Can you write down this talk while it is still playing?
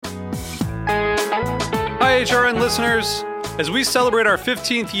HRN listeners. As we celebrate our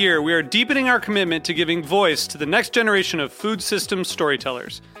 15th year, we are deepening our commitment to giving voice to the next generation of food systems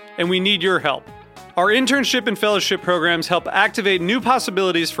storytellers, and we need your help. Our internship and fellowship programs help activate new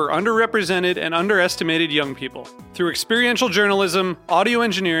possibilities for underrepresented and underestimated young people through experiential journalism, audio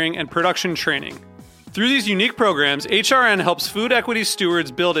engineering, and production training. Through these unique programs, HRN helps food equity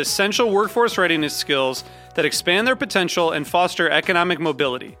stewards build essential workforce readiness skills that expand their potential and foster economic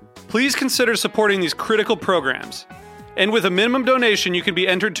mobility. Please consider supporting these critical programs. And with a minimum donation, you can be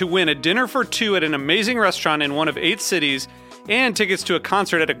entered to win a dinner for two at an amazing restaurant in one of 8 cities and tickets to a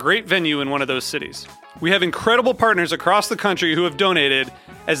concert at a great venue in one of those cities. We have incredible partners across the country who have donated,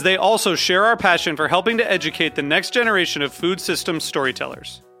 as they also share our passion for helping to educate the next generation of food systems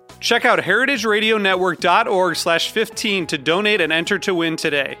storytellers. Check out heritageradionetwork.org/15 to donate and enter to win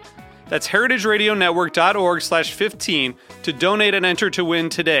today. That's heritageradionetwork.org/15 to donate and enter to win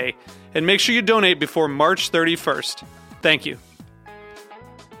today. And make sure you donate before March 31st. Thank you.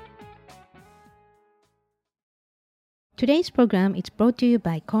 Today's program is brought to you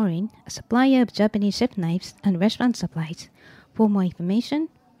by Korin, a supplier of Japanese chef knives and restaurant supplies. For more information,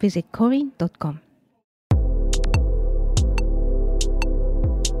 visit korin.com.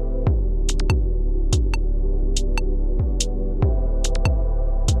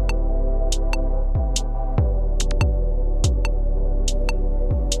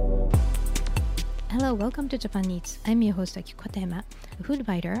 Hello, welcome to Japan Eats. I'm your host Akiko Katayama, a food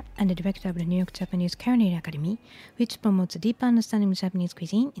writer and the director of the New York Japanese Culinary Academy, which promotes a deeper understanding of Japanese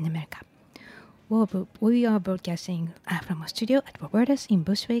cuisine in America. We are broadcasting from a studio at Roberta's in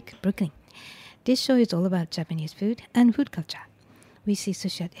Bushwick, Brooklyn. This show is all about Japanese food and food culture. We see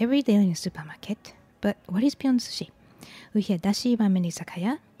sushi at every daily supermarket, but what is beyond sushi? We hear dashi, ramen,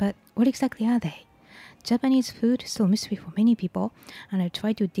 izakaya, but what exactly are they? Japanese food is still a mystery for many people, and I'll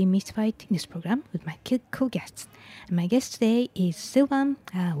try to demystify it in this program with my cool guests. And my guest today is Sylvain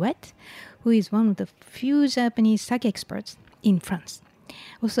Wet, who is one of the few Japanese sake experts in France.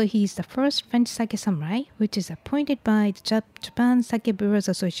 Also, he is the first French sake samurai, which is appointed by the Japan Sake Brewers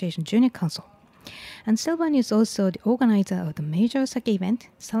Association Junior Council. And Sylvain is also the organizer of the major sake event,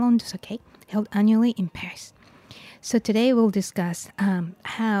 Salon du Sake, held annually in Paris. So today we'll discuss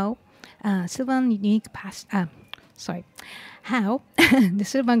how Sylvain how the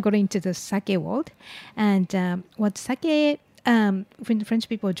Sylvain got into the sake world, and what sake French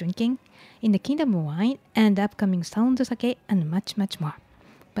people are drinking in the Kingdom of Wine, and the upcoming Salon de Sake, and much, much more.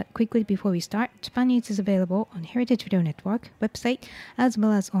 But quickly before we start, Japan Eats is available on Heritage Radio Network website, as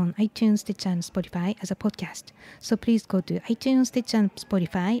well as on iTunes, Stitcher, and Spotify as a podcast. So please go to iTunes, Stitcher, and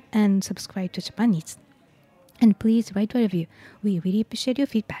Spotify and subscribe to Japan Eats. And please write a review. We really appreciate your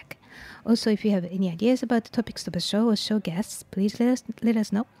feedback. Also, if you have any ideas about the topics of the show or show guests, please let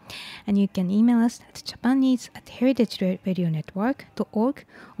us know. And you can email us at japaneats@heritageradionetwork.org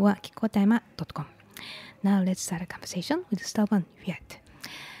or akikotayama.com. Now let's start a conversation with Sylvain Wet.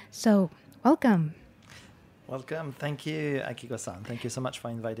 So, welcome. Welcome. Thank you, Akiko-san. Thank you so much for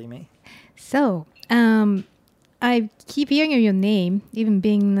inviting me. So, I keep hearing your name, even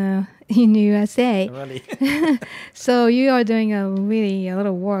being in the USA. Really? So you are doing a lot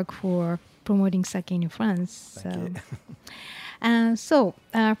of work for promoting sake in France. Thank you.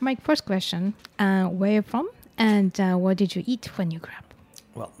 My first question, where are you from, and what did you eat when you grew up?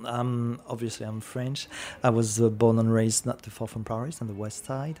 Well, obviously I'm French. I was born and raised not too far from Paris on the west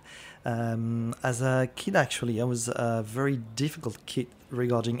side. As a kid, actually, I was a very difficult kid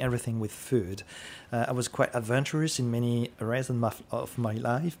regarding everything with food. I was quite adventurous in many areas of my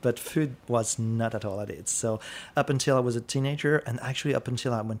life, but food was not at all at it. So up until I was a teenager, and actually up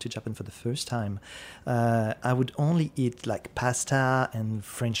until I went to Japan for the first time, I would only eat like pasta and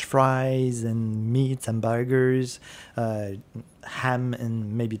French fries and meats and burgers, ham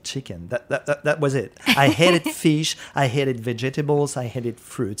and maybe chicken. That was it. I hated fish. I hated vegetables. I hated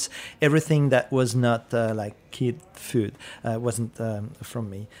fruits. Everything that was not like kid food wasn't from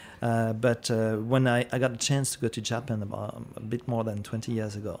me. But when I got a chance to go to Japan about a bit more than 20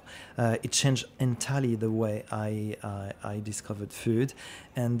 years ago, it changed entirely the way I discovered food.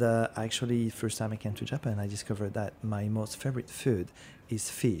 And actually, first time I came to Japan, I discovered that my most favorite food is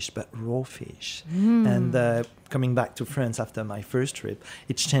fish, but raw fish. And coming back to France after my first trip,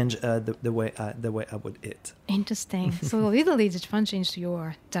 it changed the way I would eat. Interesting. So literally, Japan changed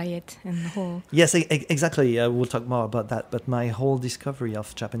your diet and the whole. Yes, exactly. We'll talk more about that. But my whole discovery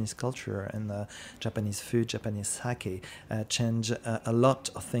of Japanese culture and Japanese food, Japanese sake, changed a lot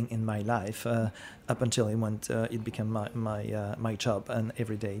of things in my life up until it became my job, an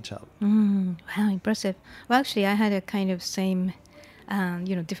everyday job. Wow, impressive. Well, actually, I had a kind of same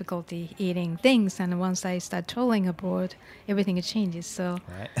difficulty eating things, and once I start traveling abroad, everything changes. So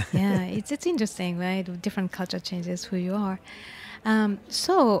Right. yeah, it's interesting, right? Different culture changes who you are.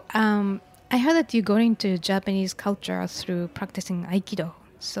 I heard that you got into Japanese culture through practicing Aikido.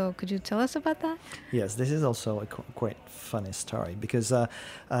 So could you tell us about that? Yes, this is also a quite funny story because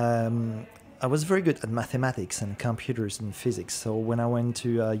I was very good at mathematics and computers and physics. So when I went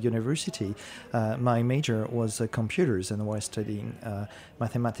to university, my major was computers, and I was studying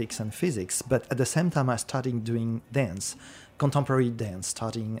mathematics and physics. But at the same time, I started doing dance, contemporary dance,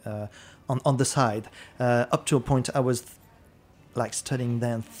 starting on the side. Up to a point, I was like studying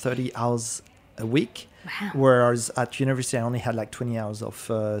dance 30 hours a week. Wow. Whereas at university, I only had like 20 hours of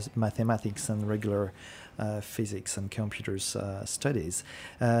mathematics and regular physics and computers studies.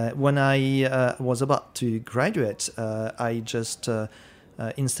 When I was about to graduate, I just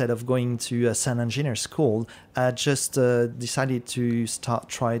instead of going to a sound engineer school, I just decided to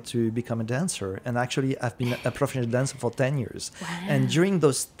try to become a dancer. And actually, I've been a professional dancer for 10 years. Wow. And during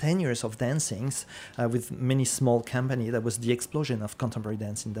those 10 years of dancings with many small companies, that was the explosion of contemporary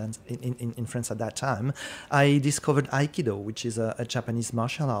dance in France at that time, I discovered Aikido, which is a Japanese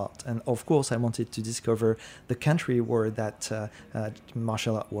martial art. And of course, I wanted to discover the country where that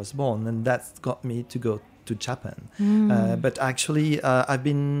martial art was born. And that got me to go to Japan. But actually, I've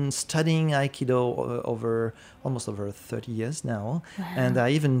been studying Aikido almost over 30 years now. Wow. And I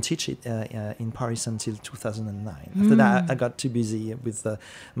even teach it in Paris until 2009. After that, I got too busy with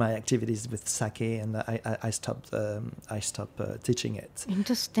my activities with sake, and I stopped teaching it.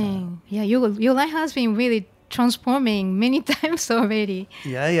 Interesting. Yeah, your life has been really transforming many times already.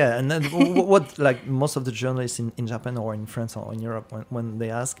 Yeah. And then what like most of the journalists in Japan or in France or in Europe, when they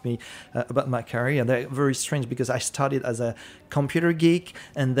ask me about my career, they're very strange because I started as a computer geek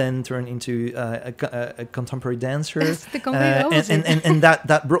and then turned into a contemporary dancer. That's the complete opposite. And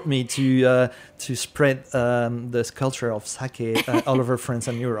that brought me to spread the culture of sake all over France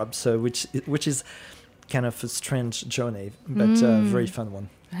and Europe. So which is kind of a strange journey, but very fun one.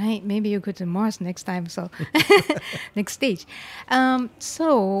 Right, maybe you go to Mars next time. So next stage. Let's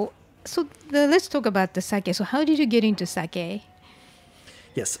talk about the sake. So how did you get into sake?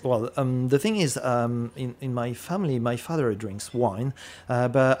 Yes, well, the thing is, in my family, my father drinks wine,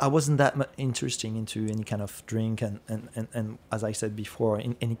 but I wasn't that much interested into any kind of drink, and as I said before,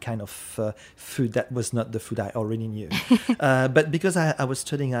 in any kind of food that was not the food I already knew. But because I was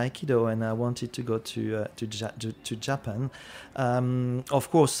studying Aikido and I wanted to go to Japan,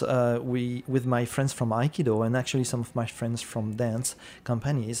 of course, with my friends from Aikido and actually some of my friends from dance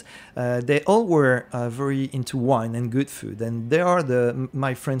companies, they all were very into wine and good food, and they are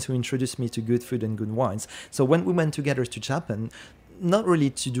my friends who introduced me to good food and good wines. So when we went together to Japan, not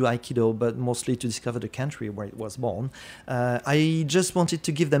really to do Aikido, but mostly to discover the country where it was born, I just wanted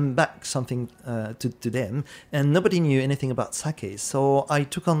to give them back something to them, and nobody knew anything about sake. So I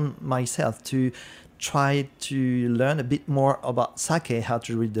took on myself to try to learn a bit more about sake, how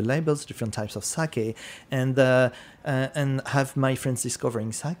to read the labels, different types of sake, and have my friends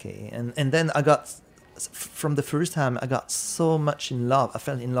discovering sake. And then from the first time, I got so much in love. I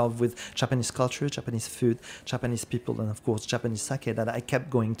fell in love with Japanese culture, Japanese food, Japanese people, and of course Japanese sake, that I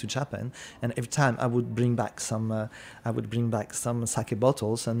kept going to Japan. And every time I would bring back some sake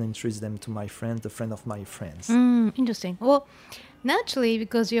bottles and introduce them to my friend, the friend of my friends. Interesting. Well, naturally,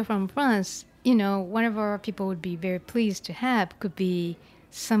 because you're from France, whatever people would be very pleased to have could be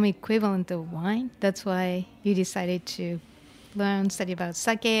some equivalent of wine. That's why you decided to study about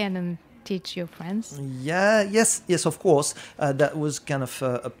sake, and then teach your friends? Yes, of course. That was kind of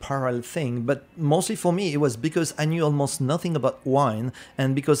a parallel thing. But mostly for me, it was because I knew almost nothing about wine,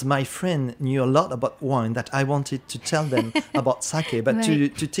 and because my friend knew a lot about wine, that I wanted to tell them about sake. But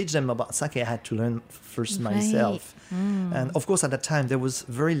right. to teach them about sake, I had to learn first myself. And of course, at that time, there was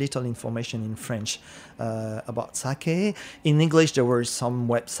very little information in French about sake. In English, there were some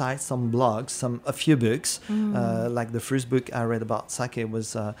websites, some blogs, a few books. Like the first book I read about sake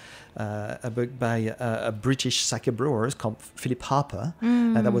was a book by a British sake brewer called Philip Harper.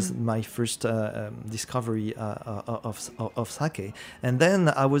 And that was my first discovery of sake. And then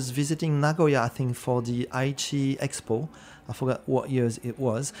I was visiting Nagoya, I think, for the Aichi Expo. I forgot what years it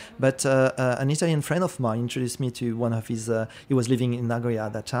was, but an Italian friend of mine introduced me to one of his, he was living in Nagoya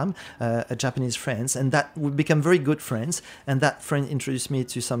at that time, a Japanese friend, and that we became very good friends, and that friend introduced me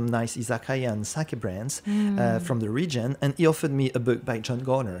to some nice izakaya and sake brands from the region, and he offered me a book by John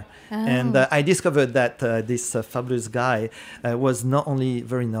Garner. And I discovered that this fabulous guy was not only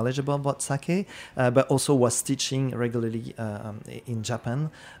very knowledgeable about sake, but also was teaching regularly in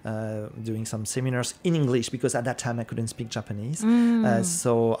Japan, doing some seminars in English, because at that time I couldn't speak Japanese Japanese.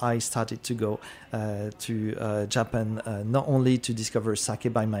 So I started to go to Japan not only to discover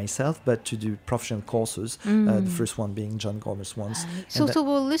sake by myself, but to do professional courses. The first one being John Gardner's ones. So for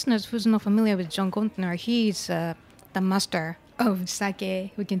listeners who's not familiar with John Gardner, he's the master of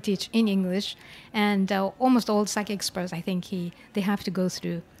sake who can teach in English, and almost all sake experts, I think they have to go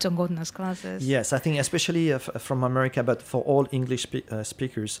through John Gardner's classes. Yes, I think especially from America, but for all English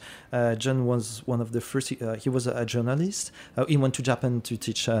speakers, John was one of the first. He was a journalist. He went to Japan to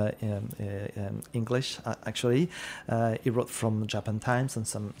teach English. Actually, he wrote from Japan Times and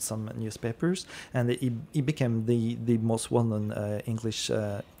some newspapers, and he became the most well-known English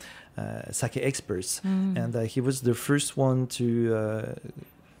sake experts, and he was the first one to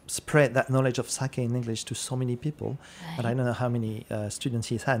spread that knowledge of sake in English to so many people. Right. But I don't know how many students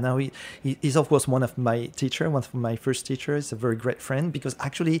he's had. Now he's of course one of my first teachers, a very great friend, because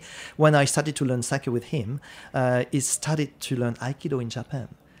actually when I started to learn sake with him, he started to learn Aikido in Japan.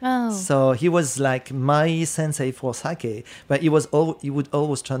 Oh. So he was like my sensei for sake, but he would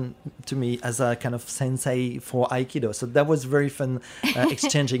always turn to me as a kind of sensei for Aikido. So that was very fun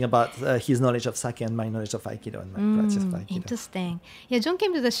exchanging about his knowledge of sake and my knowledge of Aikido and my practice of Aikido. Interesting. Yeah, John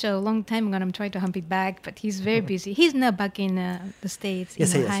came to the show a long time ago, and I'm trying to hump it back, but he's very busy. He's now back in the States.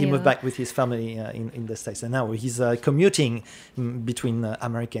 Yes, in Ohio. He moved back with his family in the States, and now he's commuting between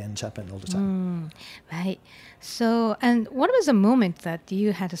America and Japan all the time. Right. So, and what was the moment that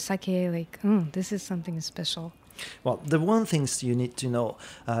you had a sake like, this is something special? Well, the one thing you need to know,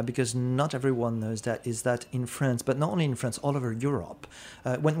 because not everyone knows that, is that in France, but not only in France, all over Europe,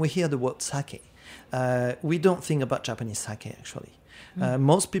 when we hear the word sake, we don't think about Japanese sake, actually.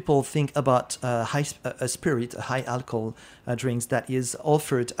 Most people think about a high alcohol drinks that is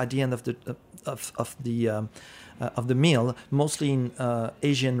offered at the end of the meal, mostly in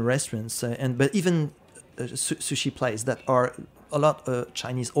Asian restaurants, but even sushi places that are a lot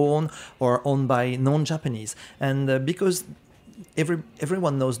Chinese owned or owned by non-Japanese, and because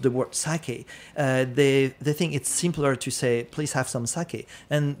everyone knows the word sake, they think it's simpler to say please have some sake,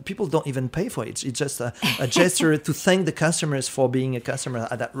 and people don't even pay for it. It's just a gesture to thank the customers for being a customer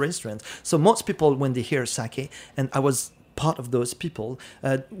at that restaurant. So most people, when they hear sake, and I was part of those people,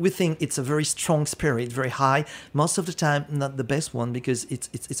 we think it's a very strong spirit, very high. Most of the time, not the best one, because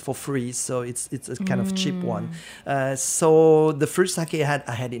it's for free, so it's a kind of cheap one. So the first sake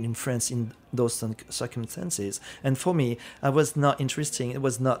I had it in France in those circumstances, and for me, it was not interesting. It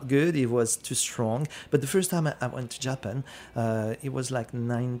was not good. It was too strong. But the first time I went to Japan, it was like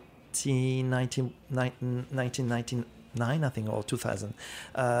 1999, I think, or 2000.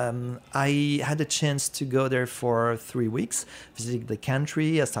 I had a chance to go there for 3 weeks, visiting the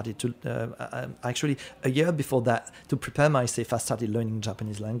country. I started to, actually, a year before that, to prepare myself, I started learning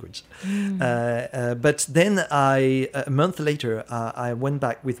Japanese language. But then a month later, I went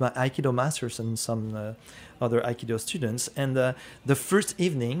back with my Aikido masters and some other Aikido students. And the first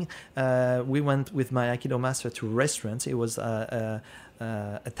evening, we went with my Aikido master to a restaurant. It was a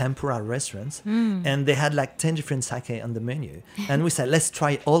tempura restaurant, and they had like 10 different sake on the menu, and we said let's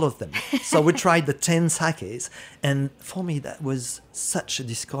try all of them. So we tried the 10 sakes, and for me that was such a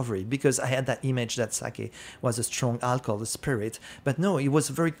discovery, because I had that image that sake was a strong alcohol, a spirit, but no, it was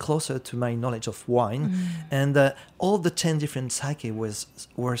very closer to my knowledge of wine. And all the 10 different sake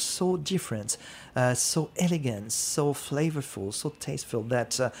were so different, so elegant, so flavorful, so tasteful,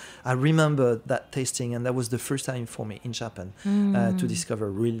 that I remember that tasting, and that was the first time for me in Japan to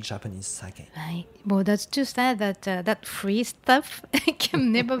discover real Japanese sake. Right. Well, that's too sad that that free stuff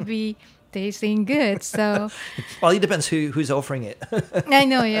can never be tasting good. So, well, it depends who's offering it. I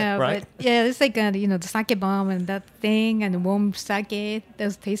know, yeah, right? But yeah, it's like the sake bomb and that thing, and warm sake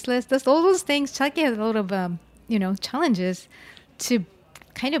that's tasteless. That's all those things. Sake has a lot of challenges to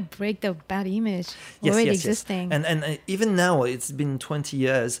kind of break the bad image already existing. Yes. And even now, it's been 20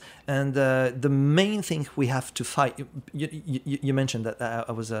 years, and the main thing we have to fight. You mentioned that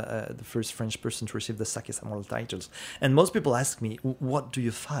I was the first French person to receive the Sake Samurai titles, and most people ask me, "What do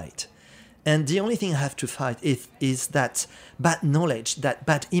you fight?" And the only thing I have to fight is that bad knowledge, that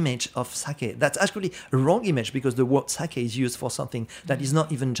bad image of sake. That's actually a wrong image, because the word sake is used for something that is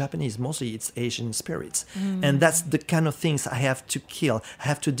not even Japanese. Mostly it's Asian spirits. And that's the kind of things I have to kill. I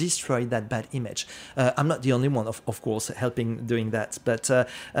have to destroy that bad image. I'm not the only one, of course, helping doing that. But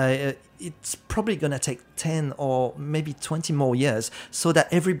it's probably going to take 10 or maybe 20 more years, so that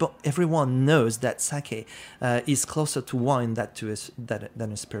everyone knows that sake is closer to wine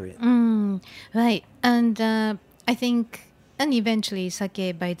than a spirit. Right. And I think, and eventually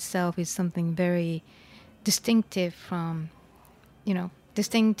sake by itself is something very distinct from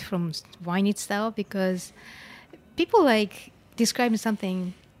wine itself, because people like describing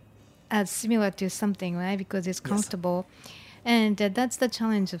something as similar to something, right? Because it's comfortable. Yes. And that's the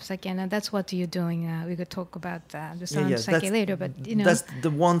challenge of sake, and that's what you're doing. We could talk about the sound sake later, but that's the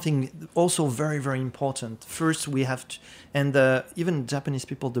one thing also very, very important. First, we have to, and even Japanese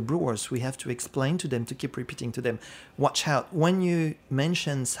people, the brewers, we have to explain to them, to keep repeating to them, watch out. When you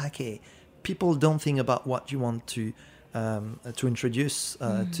mention sake, people don't think about what you want to introduce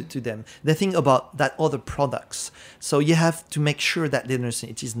to them. They think about that other products. So you have to make sure that they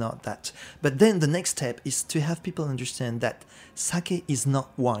understand it is not that. But then the next step is to have people understand that sake is not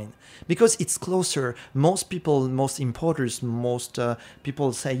wine, because it's closer. Most people, most importers, most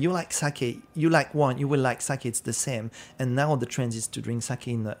people say, you like sake, you like wine, you will like sake, it's the same. And now the trend is to drink sake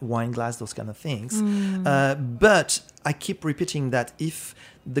in a wine glass, those kind of things. But I keep repeating that if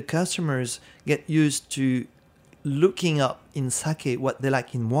the customers get used to looking up in sake what they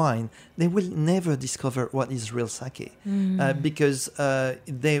like in wine, they will never discover what is real sake, because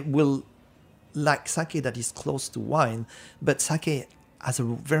they will like sake that is close to wine, but sake has a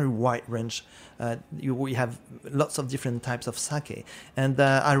very wide range. We have lots of different types of sake, and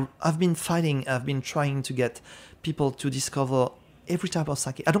I've been trying to get people to discover every type of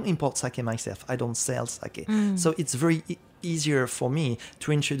sake. I don't import sake myself. I don't sell sake. So it's very easier for me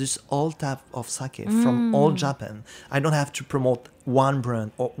to introduce all type of sake from all Japan. I don't have to promote one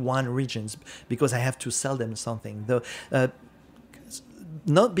brand or one regions because I have to sell them something.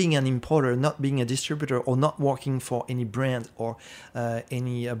 Not being an importer, not being a distributor, or not working for any brand or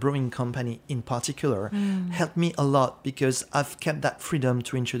any brewing company in particular helped me a lot, because I've kept that freedom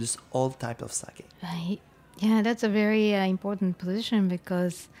to introduce all type of sake. Right. Yeah, that's a very important position,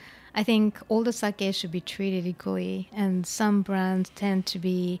 because I think all the sake should be treated equally, and some brands tend to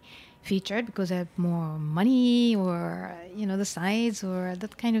be featured because they have more money, or the size, or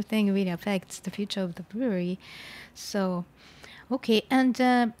that kind of thing really affects the future of the brewery. So, okay, and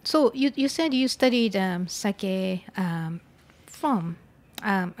so you said you studied sake from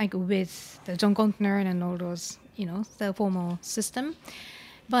like with the John Container and all those, the formal system,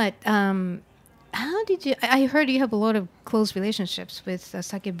 but how did you? I heard you have a lot of close relationships with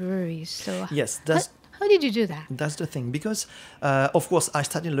sake breweries. So yes, how did you do that? That's the thing, because of course I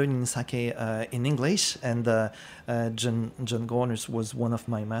started learning sake in English, and John Gorners was one of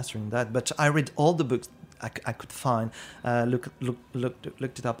my master in that. But I read all the books I could find,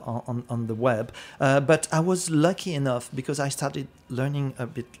 looked it up on the web. But I was lucky enough, because I started learning a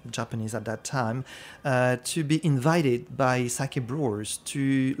bit Japanese at that time, to be invited by sake brewers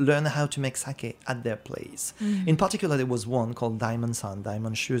to learn how to make sake at their place. In particular, there was one called Daimon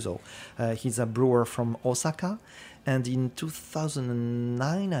Shuzo. He's a brewer from Osaka. And in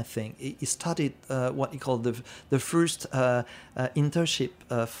 2009, I think, he started what he called the first internship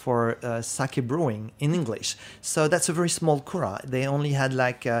for sake brewing in English. So that's a very small kura. They only had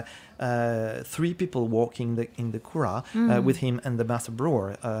like 3 people working in the kura with him and the master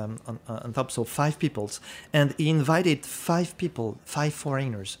brewer on top, so 5 people. And he invited 5 people, 5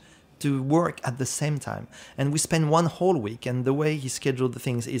 foreigners, to work at the same time. And we spent one whole week, and the way he scheduled the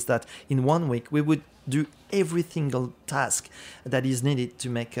things is that in 1 week we would do every single task that is needed to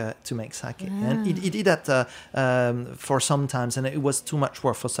make sake. And he did that for some times, and it was too much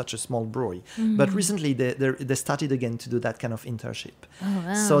work for such a small brewery. But recently they started again to do that kind of internship. Oh,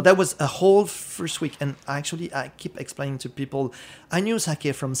 wow. So that was a whole first week, and actually I keep explaining to people, I knew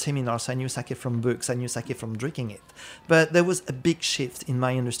sake from seminars, I knew sake from books, I knew sake from drinking it, but there was a big shift in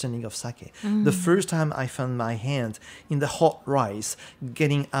my understanding of sake. The first time I found my hand in the hot rice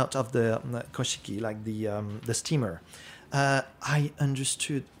getting out of the koshiki, like the steamer, I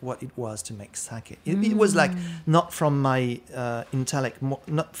understood what it was to make sake. It was like not from my intellect,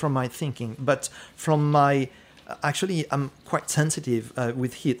 not from my thinking, but from my... Actually, I'm quite sensitive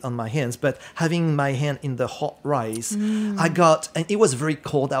with heat on my hands, but having my hand in the hot rice, and it was very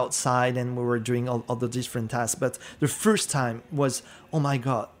cold outside, and we were doing all the different tasks. But the first time was, oh my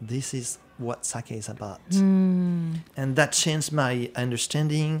God, this is what sake is about. And that changed my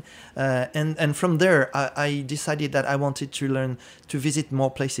understanding. And from there, I decided that I wanted to learn to visit more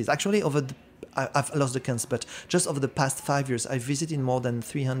places. Actually, I've lost the count, but just over the past 5 years, I visited more than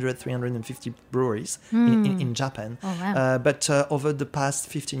 350 breweries in Japan. Oh, wow. But over the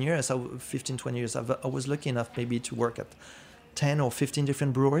past 20 years, I was lucky enough maybe to work at 10 or 15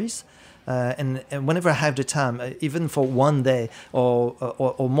 different breweries. And whenever I have the time, even for one day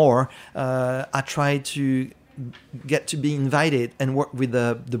or more, I try to get to be invited and work with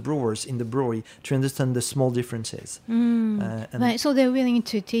the brewers in the brewery to understand the small differences. Right, so they're willing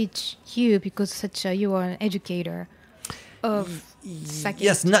to teach you because you are an educator of sake.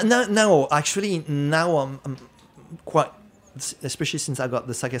 Yes, now quite, especially since I got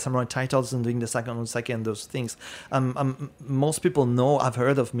the Sake Samurai titles and doing the Sakon Sake and those things. Most people know, I've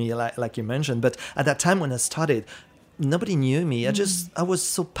heard of me, like you mentioned, but at that time when I started, nobody knew me. I was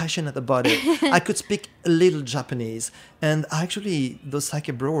so passionate about it. I could speak a little Japanese, and actually those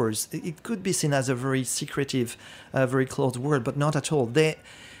sake brewers, it could be seen as a very secretive, very closed word, but not at all.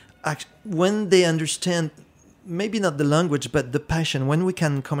 When they understand, maybe not the language, but the passion, when we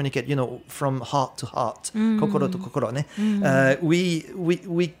can communicate, from heart to heart, kokoro to kokoro,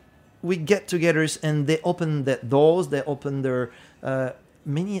 we get together, and they open their doors, they open their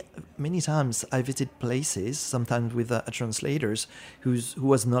many times I visit places, sometimes with translators who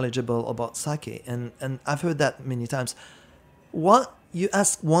was knowledgeable about sake, and I've heard that many times. What you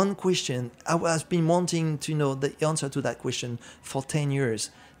ask one question, I've been wanting to know the answer to that question for 10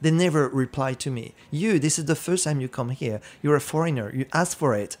 years. They never reply to me. This is the first time you come here. You're a foreigner. You ask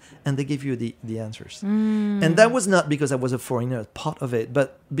for it, and they give you the answers. And that was not because I was a foreigner, part of it,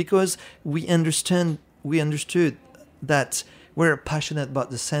 but because we understood that we're passionate about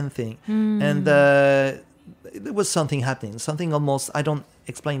the same thing. And there was something happening, something almost I don't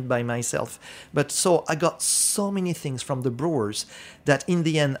explain by myself. But so I got so many things from the brewers that in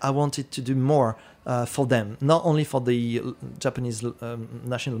the end I wanted to do more for them, not only for the Japanese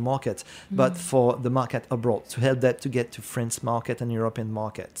national market, but for the market abroad, to help them to get to French market and European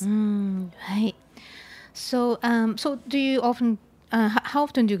markets. Right. So, so do you often... how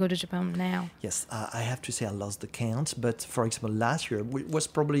often do you go to Japan now? Yes, I have to say I lost the count. But for example, last year was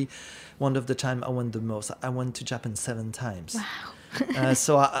probably one of the time I went the most. I went to Japan 7 times. Wow.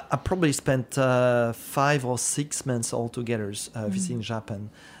 So I probably spent 5 or 6 months altogether visiting Japan.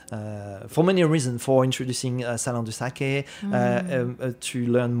 For many reasons, for introducing Salon du Sake, to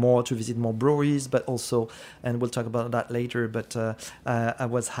learn more, to visit more breweries, but also, and we'll talk about that later, but I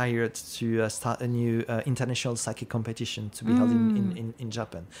was hired to start a new international sake competition to be held in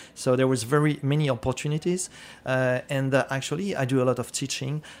Japan. So there was very many opportunities, and actually I do a lot of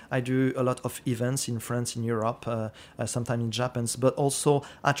teaching. I do a lot of events in France, in Europe, sometimes in Japan, but also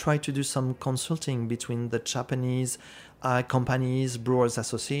I try to do some consulting between the Japanese companies, Brewers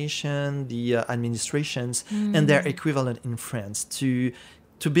Association, the administrations, and their equivalent in France to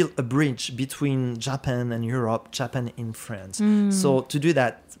build a bridge between Japan and Europe, Japan in France. So to do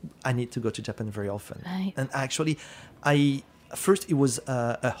that, I need to go to Japan very often. Right. And actually, first it was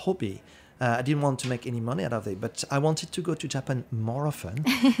a hobby. I didn't want to make any money out of it, but I wanted to go to Japan more often.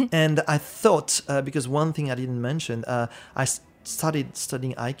 And I thought, because one thing I didn't mention, I started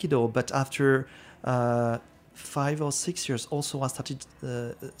studying Aikido, but after 5 or 6 years, also I started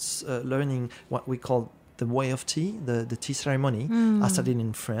learning what we call the way of tea, the tea ceremony. I studied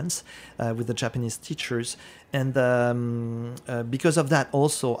in France with the Japanese teachers, and because of that,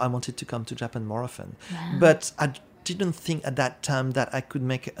 also I wanted to come to Japan more often. Wow. But I didn't think at that time that I could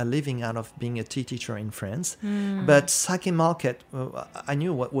make a living out of being a tea teacher in France. But sake market, I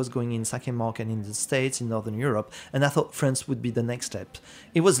knew what was going in sake market in the States, in Northern Europe, and I thought France would be the next step.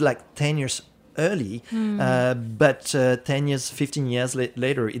 It was like 10 years early, but 10 years, 15 years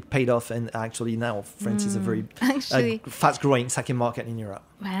later, it paid off, and actually now France is a very fast-growing sake market in Europe.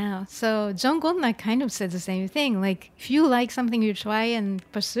 Wow. So John Goldman kind of said the same thing. Like, if you like something, you try and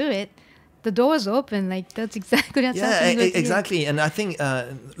pursue it. The door's open. Like, that's exactly what exactly. And I think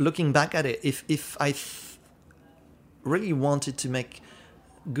looking back at it, if I really wanted to make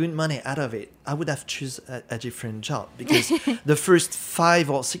good money out of it, I would have choose a different job, because the first 5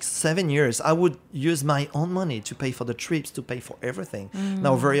 or 6, 7 years, I would use my own money to pay for the trips, to pay for everything.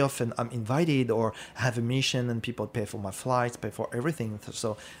 Now, very often I'm invited or have a mission and people pay for my flights, pay for everything.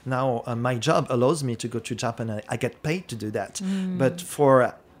 So now my job allows me to go to Japan. I get paid to do that. But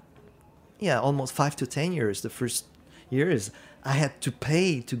for almost 5 to 10 years, the first years, I had to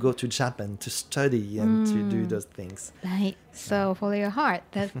pay to go to Japan to study and to do those things. Right. So follow your heart.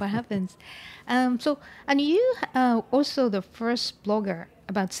 That's what happens. And you also the first blogger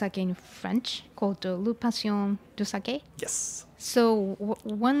about sake in French called Le Passion du Sake. Yes. So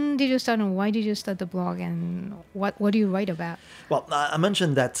when did you start, and why did you start the blog, and what do you write about? Well, I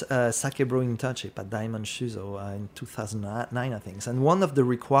mentioned that sake brewing internship at Diamond Shuzo in 2009, I think. And one of the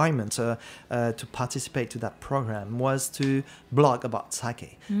requirements to participate to that program was to blog about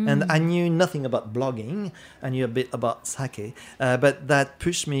sake. And I knew nothing about blogging. I knew a bit about sake. But that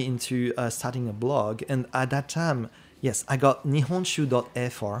pushed me into starting a blog. And at that time, yes, I got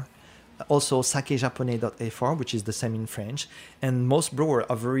nihonshu.fr. also sakejaponais.fr, which is the same in French. And most brewers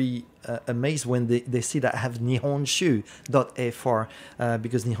are very amazed when they see that I have nihonshu.fr,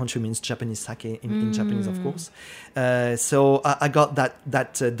 because nihonshu means Japanese sake in Japanese, of course. So I got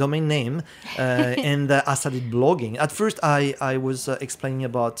that domain name, and I started blogging. At first, I was explaining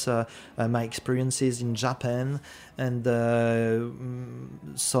about my experiences in Japan and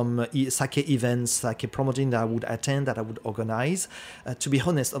some sake events, sake promoting that I would attend, that I would organize. To be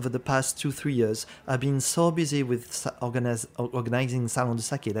honest, over the past 2-3 years, I've been so busy with organizing Salon de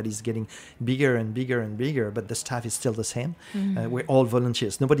Sake that is getting bigger and bigger and bigger, but the staff is still the same. We're all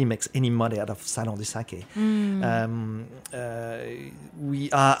volunteers. Nobody makes any money out of Salon de Sake.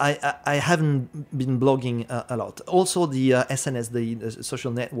 I haven't been blogging a lot. Also, the SNS, the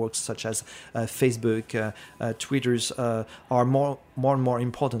social networks such as Facebook, Twitters are more and more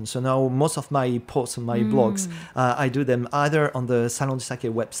important. So now most of my posts on my blogs, I do them either on the Salon de Sake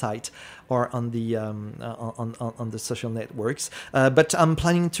website or on the on the social networks. But I'm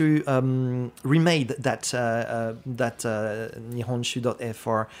planning to remake that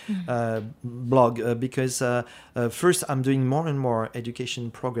nihonshu.fr blog, because first I'm doing more and more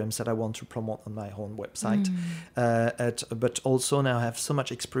education programs that I want to promote on my own website. But also now I have so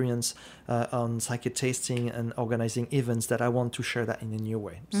much experience on sake tasting and organizing events that I want to share that in a new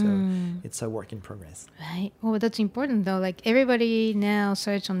way. So it's a work in progress. Right. Oh, that's important though. Like everybody now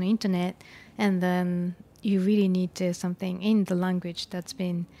search on the internet, and then you really need to something in the language that's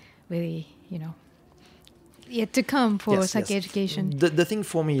been really, yet to come for sake education. The thing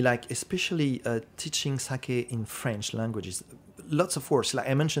for me, like especially teaching sake in French languages, lots of words. Like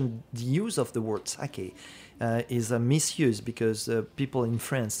I mentioned, the use of the word sake is a misuse, because people in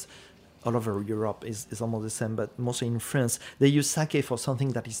France, all over Europe is almost the same, but mostly in France, they use sake for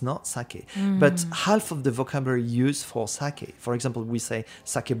something that is not sake. But half of the vocabulary used for sake, for example, we say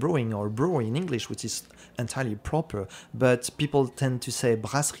sake brewing or brewery in English, which is entirely proper, but people tend to say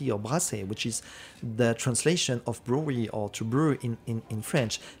brasserie or brasser, which is the translation of brewery or to brew in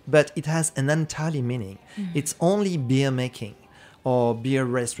French, but it has an entirely meaning. It's only beer making or beer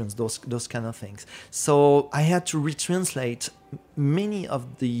restaurants, those kind of things. So I had to retranslate many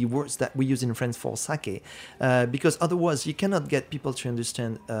of the words that we use in France for sake, because otherwise you cannot get people to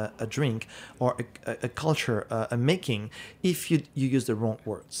understand a drink or a culture, a making, if you use the wrong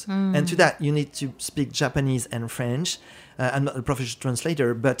words. And to that, you need to speak Japanese and French. I'm not a professional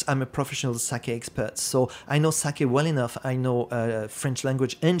translator, but I'm a professional sake expert. So I know sake well enough. I know French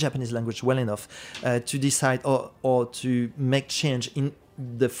language and Japanese language well enough to decide or to make change in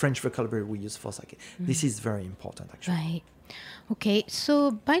the French vocabulary we use for sake. This is very important, actually. Right. Okay.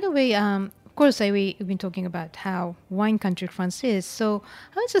 So, by the way, of course, we've been talking about how wine country France is. So,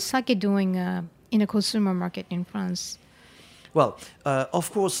 how is the sake doing in a consumer market in France? Well,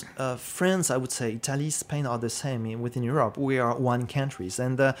 of course, France, I would say, Italy, Spain are the same within Europe. We are wine countries.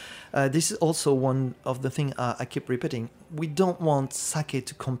 And this is also one of the things I keep repeating. We don't want sake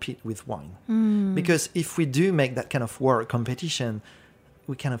to compete with wine. Because if we do make that kind of war competition,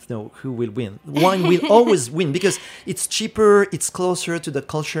 we kind of know who will win. Wine will always win because it's cheaper, it's closer to the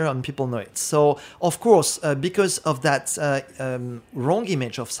culture, and people know it. So, of course, because of that wrong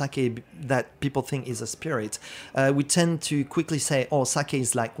image of sake that people think is a spirit, we tend to quickly say, oh, sake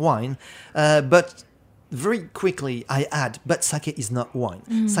is like wine. But very quickly I add, but sake is not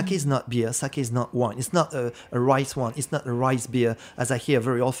wine. Sake is not beer. Sake is not wine. It's not a rice wine. It's not a rice beer, as I hear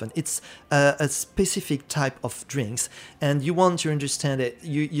very often. It's a specific type of drinks, and you want to understand it,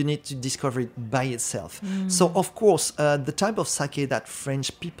 you need to discover it by itself. So, of course, the type of sake that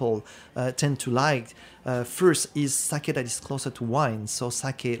French people tend to like first is sake that is closer to wine. So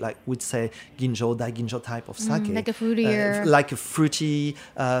sake, like we'd say ginjo, daiginjo type of sake. Like a fruitier. Like a fruity,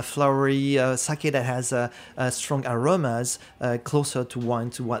 flowery sake that has strong aromas closer to wine,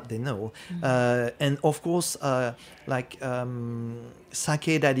 to what they know. And of course,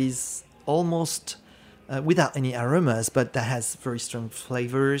 sake that is almost without any aromas, but that has very strong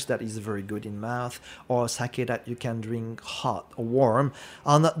flavors, that is very good in mouth, or sake that you can drink hot or warm,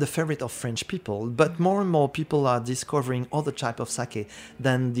 are not the favorite of French people. But more and more people are discovering other type of sake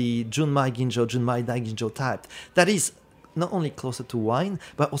than the Junmai Ginjo, Junmai Daiginjo type. That is not only closer to wine,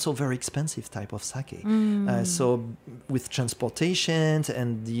 but also very expensive type of sake. So with transportation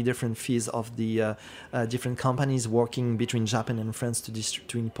and the different fees of the different companies working between Japan and France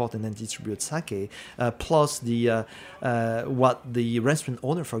to import and then distribute sake, plus the what the restaurant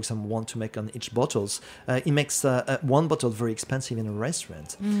owner, for example, want to make on each bottles, it makes one bottle very expensive in a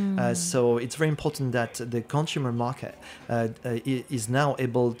restaurant. So it's very important that the consumer market is now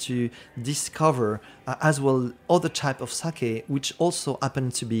able to discover as well other type of sake, which also happen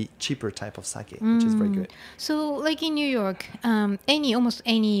to be cheaper type of sake, which is very good. So, like in New York, almost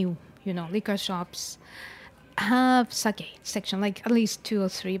any liquor shops have sake section, like at least 2 or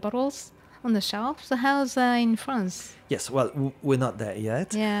 3 bottles on the shelf. So, how's in France? Yes, well, we're not there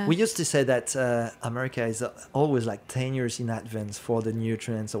yet. Yeah. We used to say that America is always like 10 years in advance for the new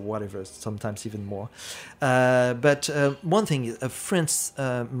trends or whatever, sometimes even more. But one thing is, France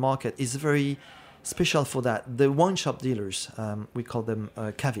market is very special for that. The wine shop dealers, we call them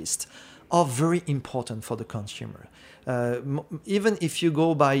cavists, are very important for the consumer. Even if you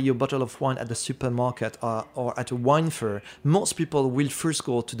go buy your bottle of wine at the supermarket or at a wine fair, most people will first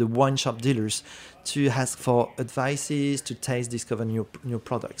go to the wine shop dealers to ask for advices, to taste, discover new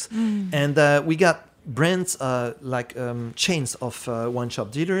products. And we got brands like chains of wine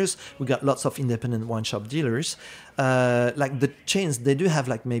shop dealers. We got lots of independent wine shop dealers. Like the chains, they do have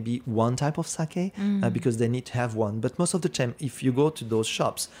like maybe one type of sake because they need to have one. But most of the time, if you go to those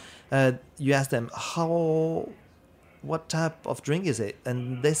shops, you ask them what type of drink is it?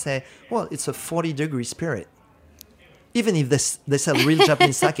 And they say, well, it's a 40-degree spirit. Even if they sell real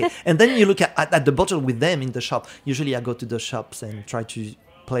Japanese sake. And then you look at the bottle with them in the shop. Usually I go to the shops and try to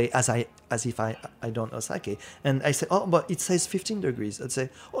play as if I don't know sake. And I say, oh, but it says 15 degrees. I'd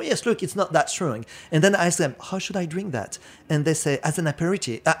say, oh, yes, look, it's not that strong. And then I ask them, how should I drink that? And they say, as an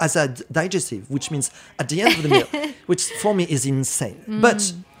aperitif, as a digestive, which means at the end of the meal, which for me is insane.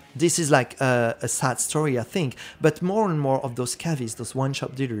 But this is like a sad story, I think. But more and more of those cavists, those wine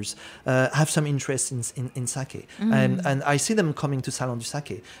shop dealers, have some interest in sake. And I see them coming to Salon du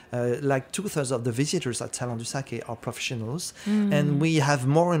Sake. Like 2/3 of the visitors at Salon du Sake are professionals. And we have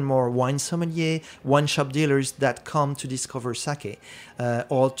more and more wine sommelier, wine shop dealers that come to discover sake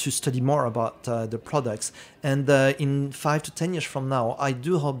or to study more about the products. And in 5 to 10 years from now, I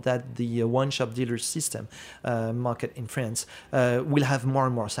do hope that the wine shop dealer system market in France will have more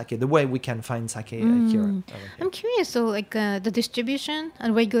and more sake, the way we can find sake here. I'm curious, so like the distribution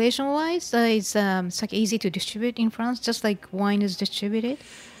and regulation-wise, is sake easy to distribute in France, just like wine is distributed?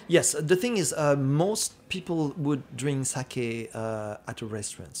 Yes, the thing is, most people would drink sake at a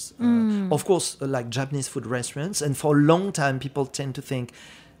restaurants. Of course, like Japanese food restaurants, and for a long time, people tend to think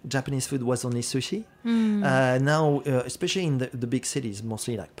Japanese food was only sushi. Now, especially in the big cities,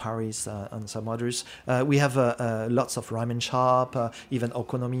 mostly like Paris and some others, we have lots of ramen shop, even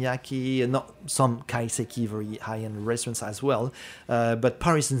okonomiyaki, not some kaiseki, very high-end restaurants as well. But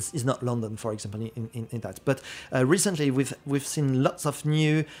Paris is not London, for example, in that. But recently, we've seen lots of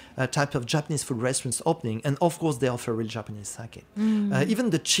new type of Japanese food restaurants opening, and of course, they offer real Japanese sake.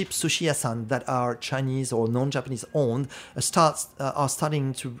 Even the cheap sushi-yasan that are Chinese or non-Japanese owned are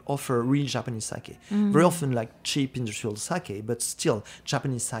starting to offer real Japanese sake. Very often like cheap industrial sake, but still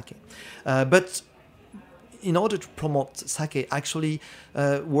Japanese sake. But in order to promote sake, actually,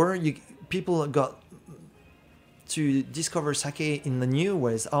 people got to discover sake in the new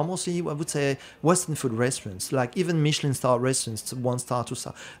ways are mostly, I would say, Western food restaurants, like even Michelin star restaurants, 1 star, 2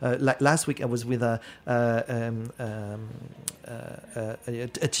 star. Like last week, I was with a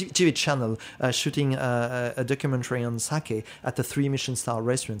TV channel shooting a documentary on sake at the 3 Michelin star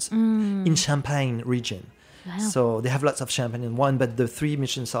restaurants in Champagne region. Wow. So they have lots of champagne in wine, but the 3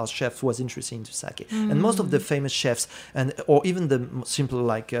 Michelin star chef was interested into sake. And most of the famous chefs, or even the simple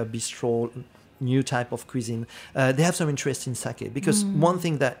like bistro, new type of cuisine, they have some interest in sake, because one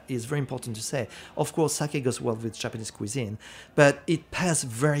thing that is very important to say, of course, sake goes well with Japanese cuisine, but it pairs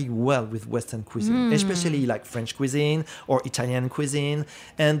very well with Western cuisine, especially like French cuisine or Italian cuisine,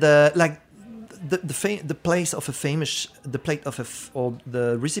 and like the plate of a famous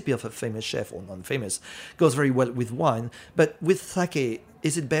chef or non-famous goes very well with wine. But with sake,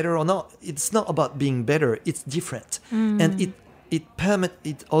 is it better or not? It's not about being better; it's different, and it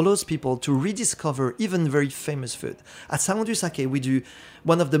allows people to rediscover even very famous food. At Salon du Sake, we do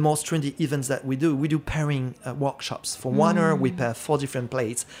one of the most trendy events that we do. We do pairing workshops. For 1 hour, we pair 4 different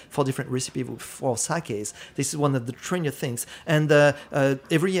plates, 4 different recipes with 4 sakes. This is one of the trendier things. And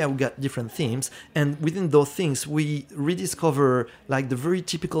every year we got different themes. And within those things, we rediscover like the very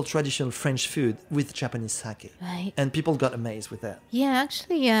typical traditional French food with Japanese sake. Right. And people got amazed with that. Yeah,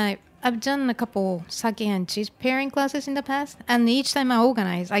 actually, I've done a couple sake and cheese pairing classes in the past, and each time I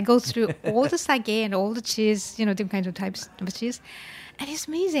organize, I go through all the sake and all the cheese, different kinds of types of cheese, and it's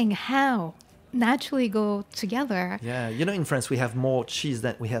amazing how naturally go together. Yeah, in France we have more cheese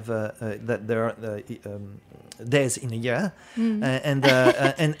than we have that there are days in a year,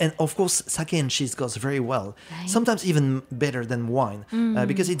 and of course sake and cheese goes very well. Right. Sometimes even better than wine,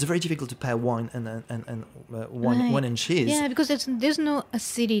 because it's very difficult to pair wine and wine and cheese. Yeah, because there's no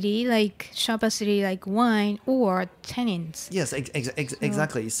acidity, like sharp acidity like wine or tannins. Yes,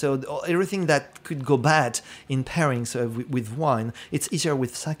 exactly. So everything that could go bad in pairings with wine, it's easier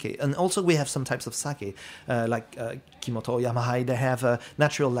with sake. And also we have some types of sake, like Kimoto, Yamahai, they have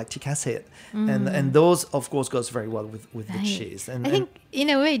natural lactic acid. And those, of course, goes very well with the cheese. And I think, in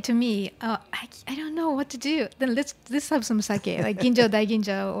a way, to me, I don't know what to do. Then let's have some sake, like ginjo,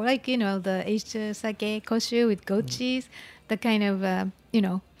 daiginjo, or like, the aged sake, koshu with goat cheese, the kind of,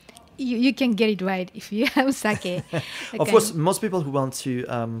 you can get it right if you have sake. Of course, most people who want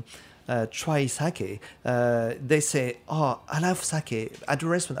to try sake, they say, I love sake. At the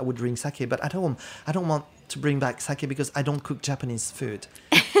restaurant, I would drink sake, but at home, I don't want to bring back sake because I don't cook Japanese food.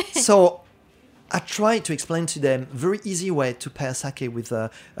 So I try to explain to them very easy way to pair sake with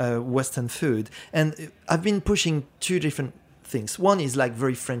Western food. And I've been pushing two different things. One is like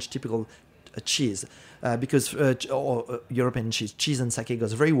very French typical cheese, because or European cheese and sake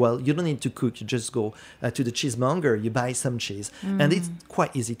goes very well. You don't need to cook. You just go to the cheesemonger, you buy some cheese, and it's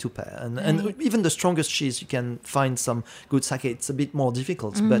quite easy to pair. And even the strongest cheese, you can find some good sake. It's a bit more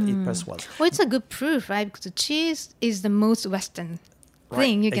difficult, but it pairs well. Well, it's a good proof, right? Because the cheese is the most Western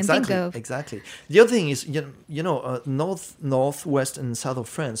thing you can think of. Exactly. The other thing is, northwest and south of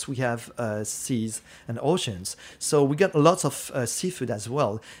France, we have seas and oceans. So we got lots of seafood as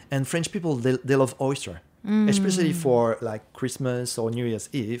well. And French people, they love oyster, especially for like Christmas or New Year's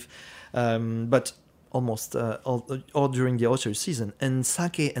Eve. But almost all during the oyster season. And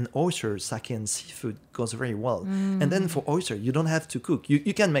sake and oyster, sake and seafood goes very well. And then for oyster, you don't have to cook.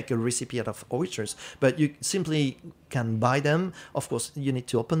 You can make a recipe out of oysters, but you simply can buy them. Of course, you need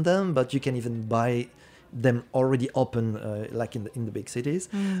to open them, but you can even buy them already open, like in the big cities.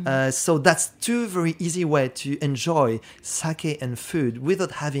 So that's two very easy way to enjoy sake and food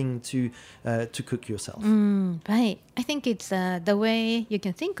without having to cook yourself. Right. I think it's the way you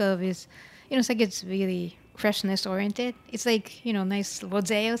can think of is, sake is really freshness oriented. It's like, nice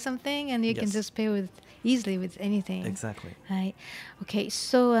rosé or something, and you can just pair easily with anything. Exactly. Right. Okay,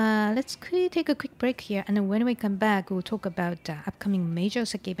 so let's take a quick break here, and then when we come back, we'll talk about upcoming major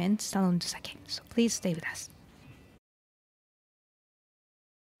sake events, Salon du Sake. So please stay with us.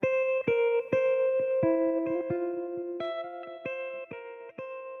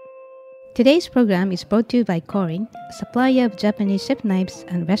 Today's program is brought to you by Korin, a supplier of Japanese chef knives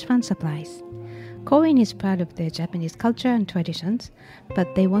and restaurant supplies. Korin is proud of their Japanese culture and traditions,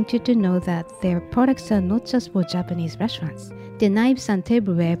 but they want you to know that their products are not just for Japanese restaurants. Their knives and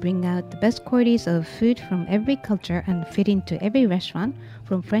tableware bring out the best qualities of food from every culture and fit into every restaurant,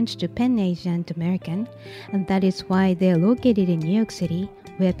 from French to Pan-Asian to American, and that is why they are located in New York City,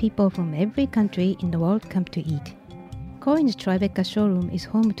 where people from every country in the world come to eat. Korin's Tribeca showroom is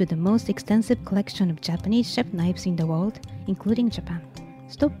home to the most extensive collection of Japanese chef knives in the world, including Japan.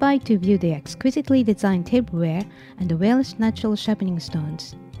 Stop by to view their exquisitely designed tableware and the Welsh natural sharpening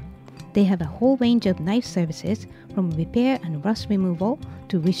stones. They have a whole range of knife services, from repair and rust removal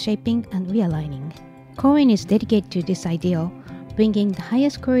to reshaping and realigning. Korin is dedicated to this ideal, bringing the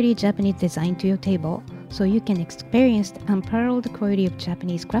highest quality Japanese design to your table, so you can experience the unparalleled quality of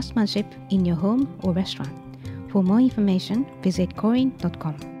Japanese craftsmanship in your home or restaurant. For more information, visit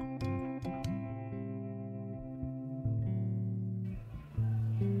korin.com.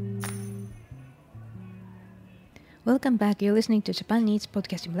 Welcome back. You're listening to Japan Needs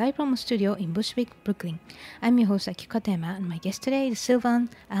Podcasting live from a studio in Bushwick, Brooklyn. I'm your host, Akiko Katayama, and my guest today is Sylvain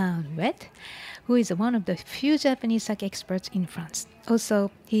Rouet, who is one of the few Japanese sake experts in France.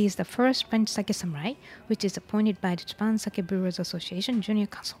 Also, he is the first French sake samurai, which is appointed by the Japan Sake Brewers Association Junior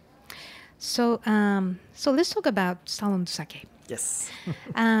Council. So let's talk about Salon du Sake. Yes.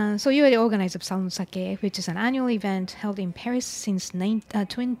 So you are the organizer of Salon du Sake, which is an annual event held in Paris since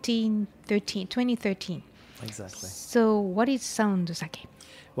 2013. Exactly. So what is Salon du Sake?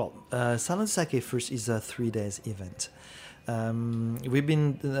 Well, Salon du Sake first is a 3 days event. We've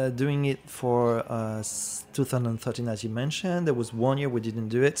been doing it for 2013, as you mentioned. There was 1 year we didn't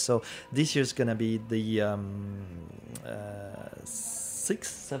do it, so this year's gonna be the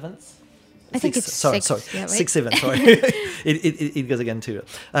 6th, 7th. I think it's sorry, six. Yeah, right? 6th event. Sorry, it goes again too.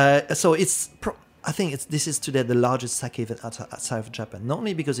 So it's I think this is today the largest sake event outside of Japan. Not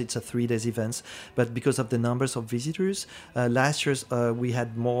only because it's a 3 days event, but because of the numbers of visitors. Last year we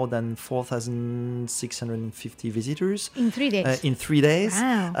had more than 4,650 visitors In 3 days. In 3 days.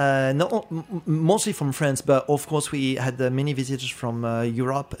 Wow. Mostly from France, but of course we had many visitors from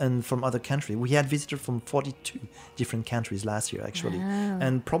Europe and from other countries. We had visitors from 42 different countries last year, actually,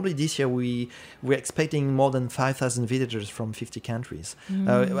 and probably this year we're expecting more than 5,000 visitors from 50 countries.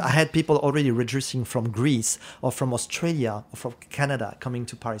 I had people already registering from Greece or from Australia or from Canada coming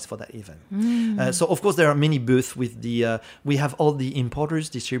to Paris for that event. So of course there are many booths with we have all the importers,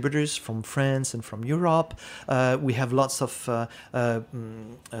 distributors from France and from Europe. We have lots of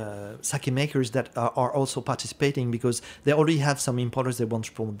sake makers that are also participating because they already have some importers they want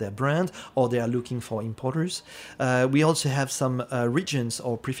to promote their brand or they are looking for importers. We also have some regions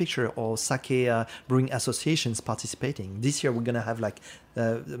or prefecture or sake brewing associations participating. This year we're going to have like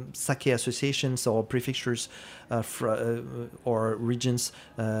sake associations or prefectures or regions.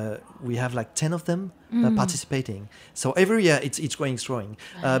 We have like 10 of them participating. So every year it's growing.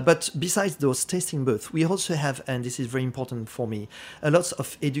 But besides those tasting booths, we also have, and this is very important for me, lots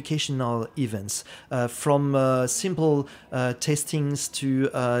of educational events from simple tastings to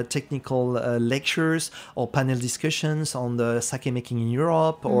technical lectures or panel discussions on the sake making in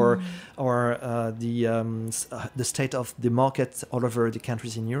Europe or the state of the market all over the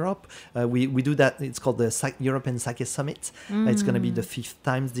countries in Europe. We do that. It's called the European Sake Summit. It's going to be the 5th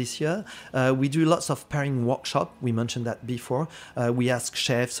time this year. We do lots of pairing workshop. We mentioned that before. We ask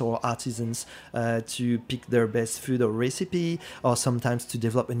chefs or artisans to pick their best food or recipe, or sometimes to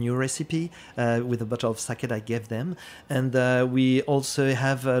develop a new recipe with a bottle of sake that I gave them. And we also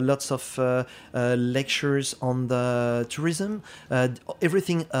have lots of lectures on the tourism,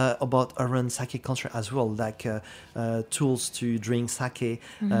 everything about around sake culture as well, like tools to drink sake,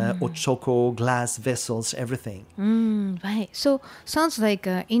 ochoko, glass vessels, everything. Right. So sounds like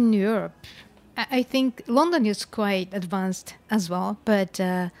in Europe, I think London is quite advanced as well. But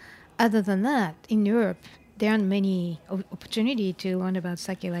other than that, in Europe, there aren't many opportunity to learn about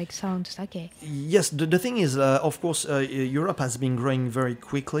sake like Salon sake. Yes, the thing is, of course, Europe has been growing very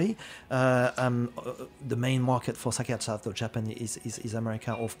quickly. The main market for sake outside of Japan is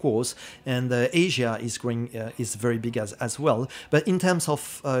America, of course, and Asia is growing is very big as well. But in terms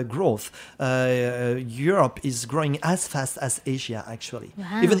of growth, Europe is growing as fast as Asia, actually,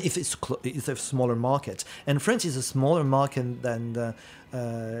 even if it's a smaller market. And France is a smaller market than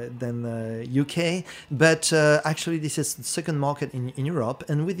UK, but actually this is the second market in Europe,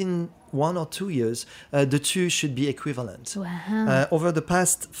 and within 1 or 2 years, the two should be equivalent. Wow. Over the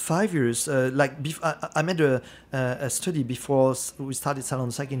past 5 years, I made a study before we started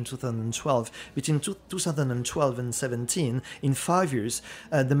Salon Sake in 2012. Between 2012 and 2017, in 5 years,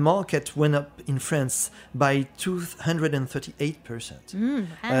 the market went up in France by 238%.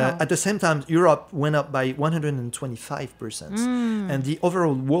 Wow. At the same time, Europe went up by 125%, and the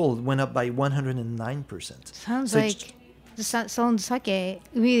overall world went up by 109%. Sounds like the Salon sake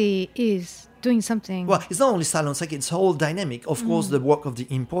really is doing something. Well, it's not only Salon Sake, it's whole dynamic. Of course, the work of the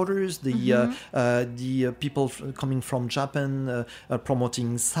importers, the people coming from Japan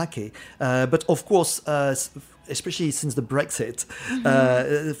promoting sake. But of course, especially since the Brexit,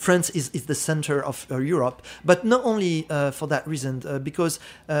 France is the center of Europe. But not only for that reason, because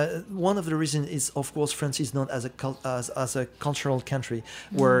one of the reasons is, of course, France is known as a cultural country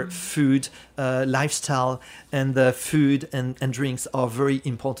where food, lifestyle, and food and drinks are a very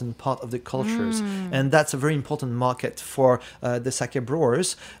important part of the cultures. And that's a very important market for the sake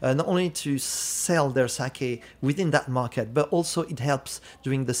brewers, not only to sell their sake within that market, but also it helps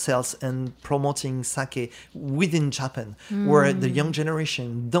doing the sales and promoting sake within Japan, where the young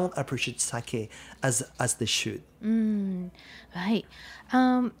generation don't appreciate sake as they should. Right.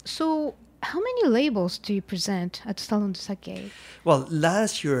 So how many labels do you present at Salon Sake? Well,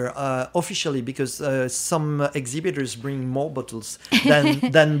 last year, officially, because some exhibitors bring more bottles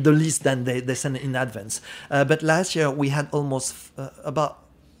than the list than they send in advance. But last year, we had almost about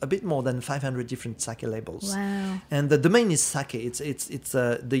a bit more than 500 different sake labels. Wow. And the domain is sake. It's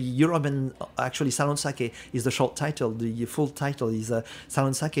the European, actually Salon Sake is the short title. The full title is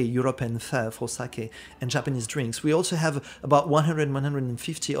Salon Sake European Fair for sake and Japanese drinks. We also have about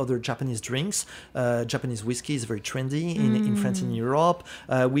 150 other Japanese drinks. Japanese whiskey is very trendy in France and in Europe.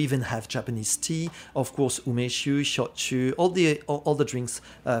 We even have Japanese tea, of course, umeshu, shochu, all the drinks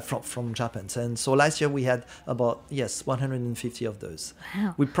from Japan. And so last year we had about 150 of those.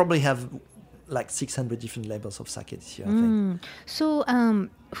 Wow. We probably have like 600 different labels of sake this year, I think. So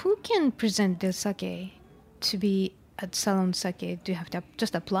who can present their sake to be at Salon Sake? Do you have to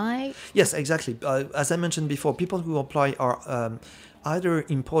just apply? Yes, exactly. As I mentioned before, people who apply are either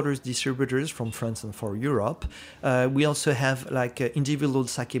importers, distributors from France and for Europe. We also have like individual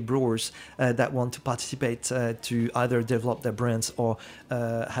sake brewers that want to participate to either develop their brands or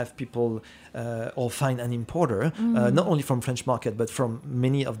have people or find an importer, not only from French market, but from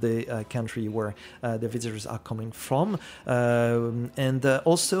many of the country where the visitors are coming from. And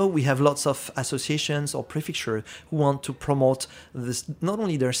also we have lots of associations or prefectures who want to promote this, not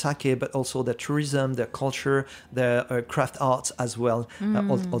only their sake, but also their tourism, their culture, their craft arts as well,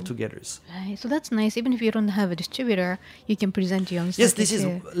 all together. Right. So that's nice. Even if you don't have a distributor, you can present your own sake. Yes, this is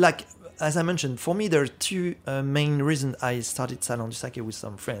like, as I mentioned, for me, there are two main reasons I started Salon du Sake with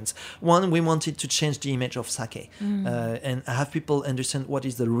some friends. One, we wanted to change the image of sake and have people understand what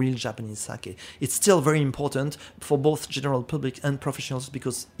is the real Japanese sake. It's still very important for both general public and professionals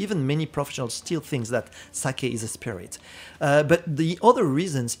because even many professionals still think that sake is a spirit. But the other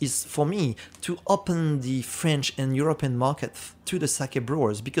reasons is for me to open the French and European market to the sake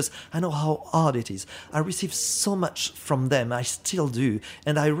brewers because I know how hard it is. I receive so much from them, I still do,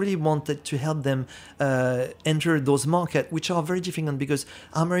 and I really wanted to help them enter those markets, which are very different because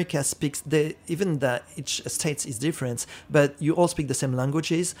America speaks, even that each state is different, but you all speak the same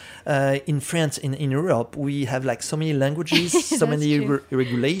languages. In France, in Europe, we have like so many languages, so many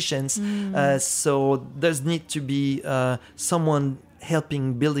regulations, so there's need to be someone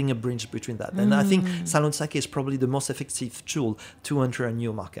helping building a bridge between that. And I think Salon Sake is probably the most effective tool to enter a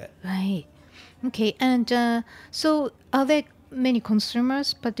new market. Right. Okay. And so are there many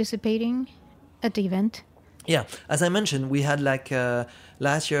consumers participating at the event? Yeah, as I mentioned, we had like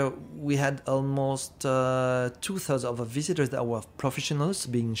last year we had almost 2/3 of our visitors that were professionals,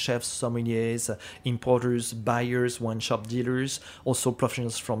 being chefs, sommeliers, importers, buyers, wine shop dealers, also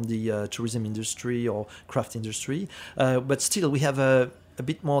professionals from the tourism industry or craft industry. But still, we have a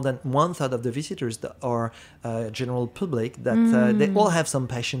bit more than 1/3 of the visitors that are general public that they all have some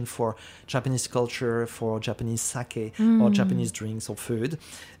passion for Japanese culture, for Japanese sake or Japanese drinks or food.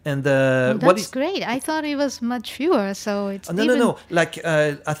 And that's great. I thought it was much fewer, so it's no. Like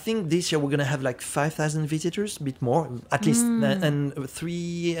I think this year we're gonna have like 5,000 visitors, a bit more, at least, and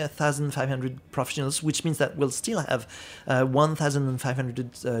 3,500 professionals, which means that we'll still have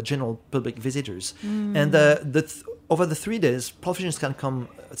 1,500 general public visitors. And over the 3 days, professionals can come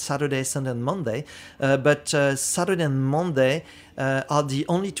Saturday, Sunday, and Monday. But Saturday and Monday are the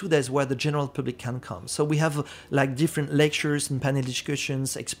only 2 days where the general public can come. So we have like different lectures and panel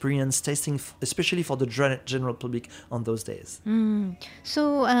discussions, experience tasting, especially for the general public on those days. So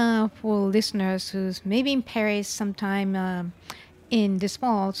for listeners who's maybe in Paris sometime in this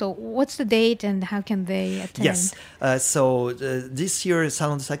fall, so what's the date and how can they attend? Yes, so this year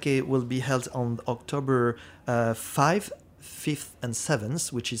Salon du Sake will be held on October 5th, 5th and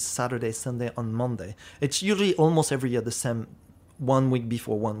 7th, which is Saturday, Sunday, and Monday. It's usually almost every year the same, 1 week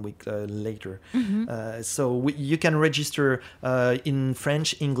before, 1 week later. So you can register in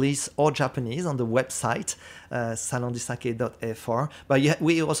French, English, or Japanese on the website, salondusake.fr. But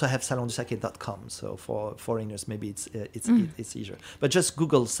we also have salondusake.com. So for foreigners, maybe it's easier. But just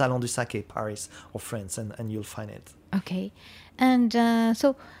Google Salon du Sake Paris or France, and you'll find it. Okay, and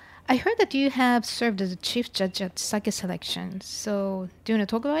so I heard that you have served as a chief judge at sake selection. So do you want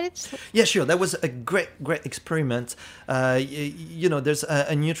to talk about it? Yeah, sure. That was a great experiment. There's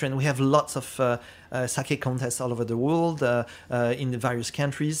a new trend. We have lots of sake contests all over the world in the various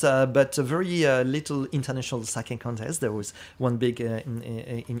countries, but very little international sake contests. There was one big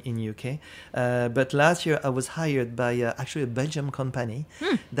in UK. But last year I was hired by actually a Belgian company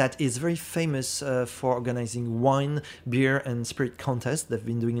that is very famous for organizing wine, beer, and spirit contests. They've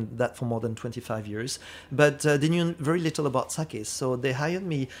been doing that for more than 25 years. But they knew very little about sake. So they hired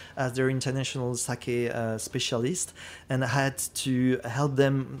me as their international sake specialist, and I had to help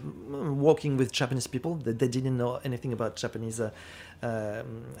them working with Japanese people that they didn't know anything about Japanese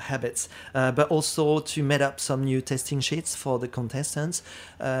habits, but also to make up some new testing sheets for the contestants.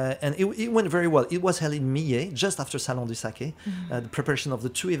 And it went very well. It was held in Millet, just after Salon du Sake. The preparation of the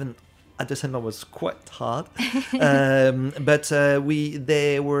two events at the same time was quite hard. But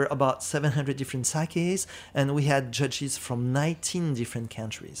there were about 700 different sakes, and we had judges from 19 different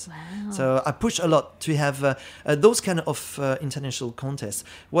countries. Wow. So I pushed a lot to have those kind of international contests.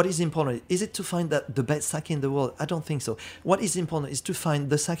 What is important? Is it to find the best sake in the world? I don't think so. What is important is to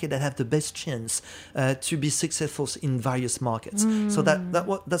find the sake that have the best chance to be successful in various markets. So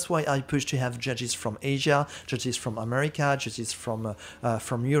that's why I pushed to have judges from Asia, judges from America, judges from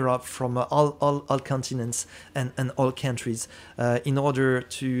Europe, from all continents and all countries in order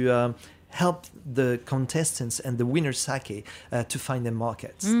to help the contestants and the winner sake to find their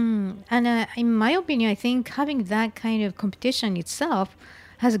markets. And in my opinion, I think having that kind of competition itself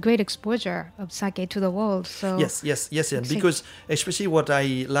has a great exposure of sake to the world. So Yes. And because especially what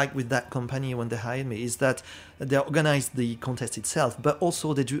I like with that company when they hired me is that they organize the contest itself, but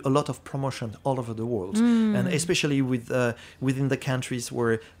also they do a lot of promotion all over the world, and especially within the countries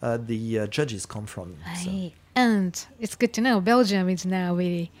where the judges come from. So. Right. And it's good to know Belgium is now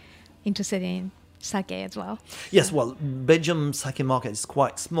really interested in sake as well. Yes, well, Belgium sake market is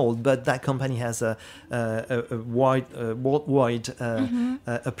quite small, but that company has a wide, worldwide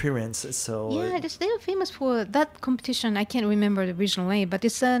appearance. So Yeah, they are famous for that competition. I can't remember the regional name, but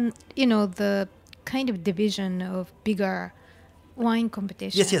it's the kind of division of bigger wine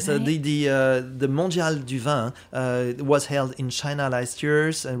competition. yes. Right? The Mondial du Vin was held in China last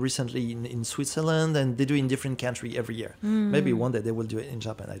year and recently in Switzerland, and they do in different countries every year. Maybe one day they will do it in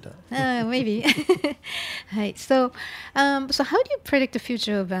Japan. I don't know. Maybe. Right. So how do you predict the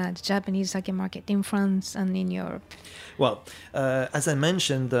future of the Japanese sake market in France and in Europe? Well, as I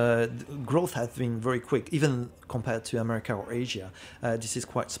mentioned, the growth has been very quick, even compared to America or Asia. This is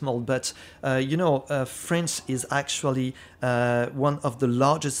quite small, but France is actually one of the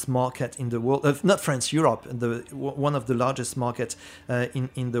largest market in the world. Not France, Europe, one of the largest market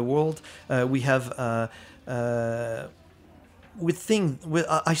in the world. We have.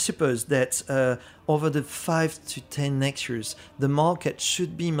 I suppose that over the 5 to 10 next years, the market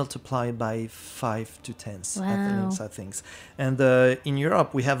should be multiplied by 5 to 10. Wow. I think. And in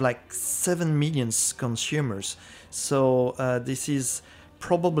Europe, we have like 7 million consumers. So this is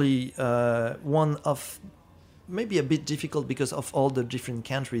probably one of maybe a bit difficult because of all the different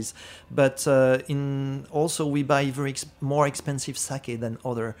countries, but also we buy more expensive sake than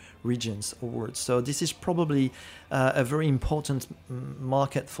other regions or world. So this is probably a very important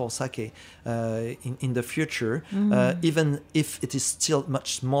market for sake in the future, even if it is still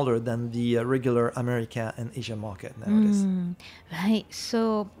much smaller than the regular America and Asia market nowadays. Right.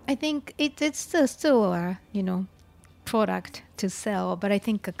 So I think it's still a product to sell, but I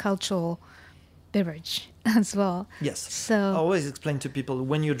think a cultural beverage as well. Yes. So I always explain to people,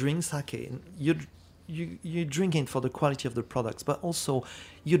 when you drink sake, you drink it for the quality of the products, but also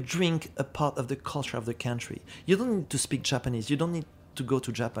you drink a part of the culture of the country. You don't need to speak Japanese. You don't need to go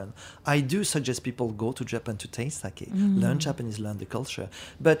to Japan. I do suggest people go to Japan to taste sake, learn Japanese, learn the culture.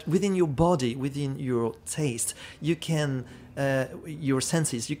 But within your body, within your taste, you can, your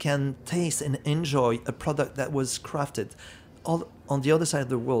senses, you can taste and enjoy a product that was crafted all on the other side of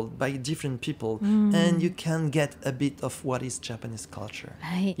the world by different people, and you can get a bit of what is Japanese culture.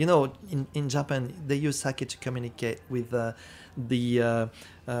 Right. In Japan, they use sake to communicate with the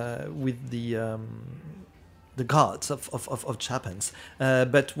gods of Japans.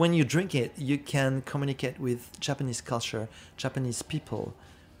 But when you drink it, you can communicate with Japanese culture, Japanese people,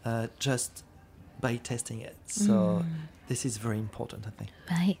 just by tasting it. So this is very important, I think.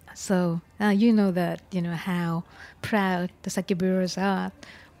 Right. So how proud the sake brewers are.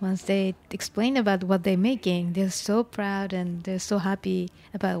 Once they explain about what they're making, they're so proud and they're so happy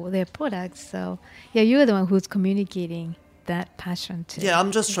about their products. So yeah, you're the one who's communicating that passion too. Yeah,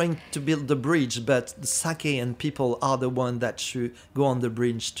 I'm just trying to build the bridge, but the sake and people are the one that should go on the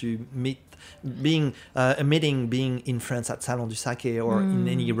bridge to meet. Being a meeting, being in France at Salon du Sake or in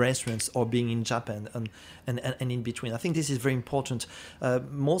any restaurants, or being in Japan and in between. I think this is very important.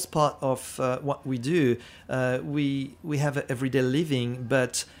 Most part of what we do, we have an everyday living,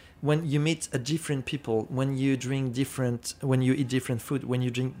 but when you meet a different people, when you eat different food, when you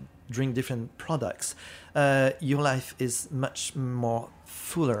drink different products, your life is much more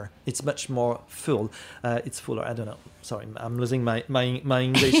fuller. It's much more full. It's fuller. I don't know. Sorry, I'm losing my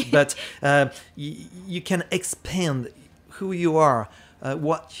English. But you can expand who you are,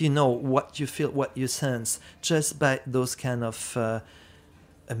 what you know, what you feel, what you sense, just by those kind of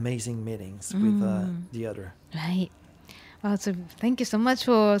amazing meetings with the other. Right. Well, so thank you so much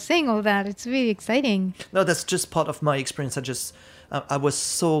for saying all that. It's really exciting. No, that's just part of my experience. I was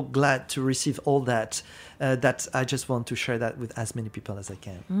so glad to receive all that, that I just want to share that with as many people as I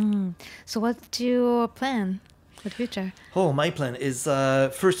can. So what's your plan for the future? Oh, my plan is,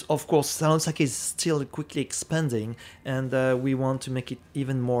 first, of course, Salon Sake is still quickly expanding, and we want to make it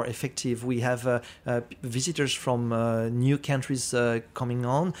even more effective. We have visitors from new countries coming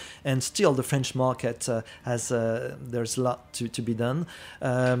on, and still the French market there's a lot to be done.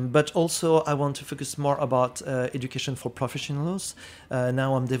 But also, I want to focus more about education for professionals.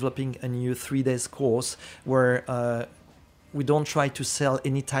 Now I'm developing a new 3 days course where we don't try to sell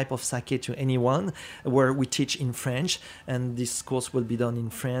any type of sake to anyone, where we teach in French, and this course will be done in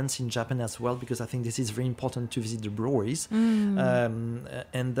France, in Japan as well, because I think this is very important to visit the breweries. And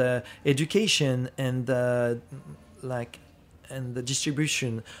education and and the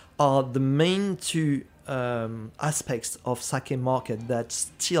distribution are the main two aspects of sake market that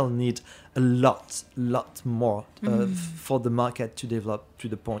still need a lot more for the market to develop to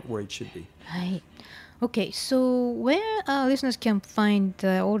the point where it should be. Right. Okay, so where our listeners can find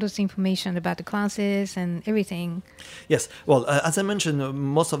all this information about the classes and everything? Yes, well, as I mentioned,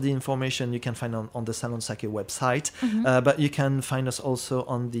 most of the information you can find on the Salon Sake website, but you can find us also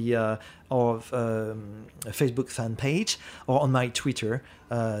on the our Facebook fan page or on my Twitter,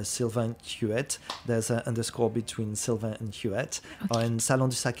 Sylvain Huet. There's an underscore between Sylvain and Huet. Okay. And Salon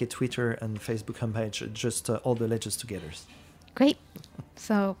du Sake Twitter and Facebook homepage, just all the letters together. Great.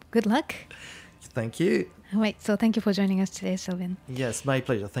 So good luck. Thank you. All right, so thank you for joining us today, Sylvain. Yes, my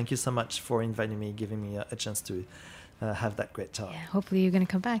pleasure. Thank you so much for inviting me, giving me a chance to have that great talk. Yeah, hopefully you're going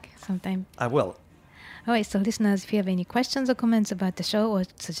to come back sometime. I will. All right, so listeners, if you have any questions or comments about the show or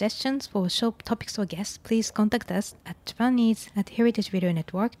suggestions for show topics or guests, please contact us at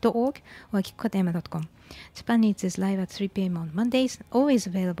japanese@heritageradionetwork.org or kikukatayama.com. Japan Needs is live at 3 p.m. on Mondays, always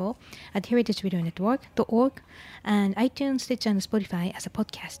available at heritageradionetwork.org and iTunes, Stitcher, and Spotify as a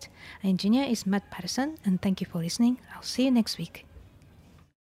podcast. Our engineer is Matt Patterson, and thank you for listening. I'll see you next week.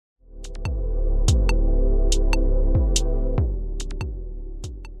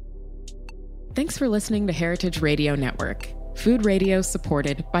 Thanks for listening to Heritage Radio Network, food radio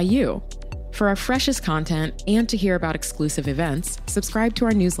supported by you. For our freshest content and to hear about exclusive events, subscribe to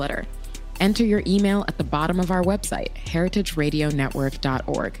our newsletter. Enter your email at the bottom of our website,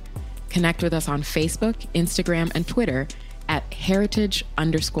 heritageradionetwork.org. Connect with us on Facebook, Instagram, and Twitter at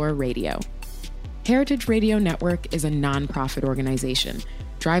heritage_radio. Heritage Radio Network is a nonprofit organization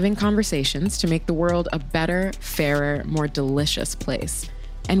driving conversations to make the world a better, fairer, more delicious place.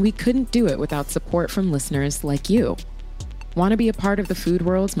 And we couldn't do it without support from listeners like you. Want to be a part of the food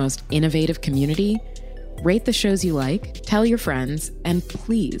world's most innovative community? Rate the shows you like, tell your friends, and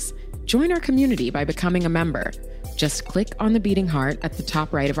please join our community by becoming a member. Just click on the beating heart at the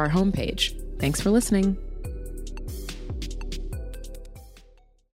top right of our homepage. Thanks for listening.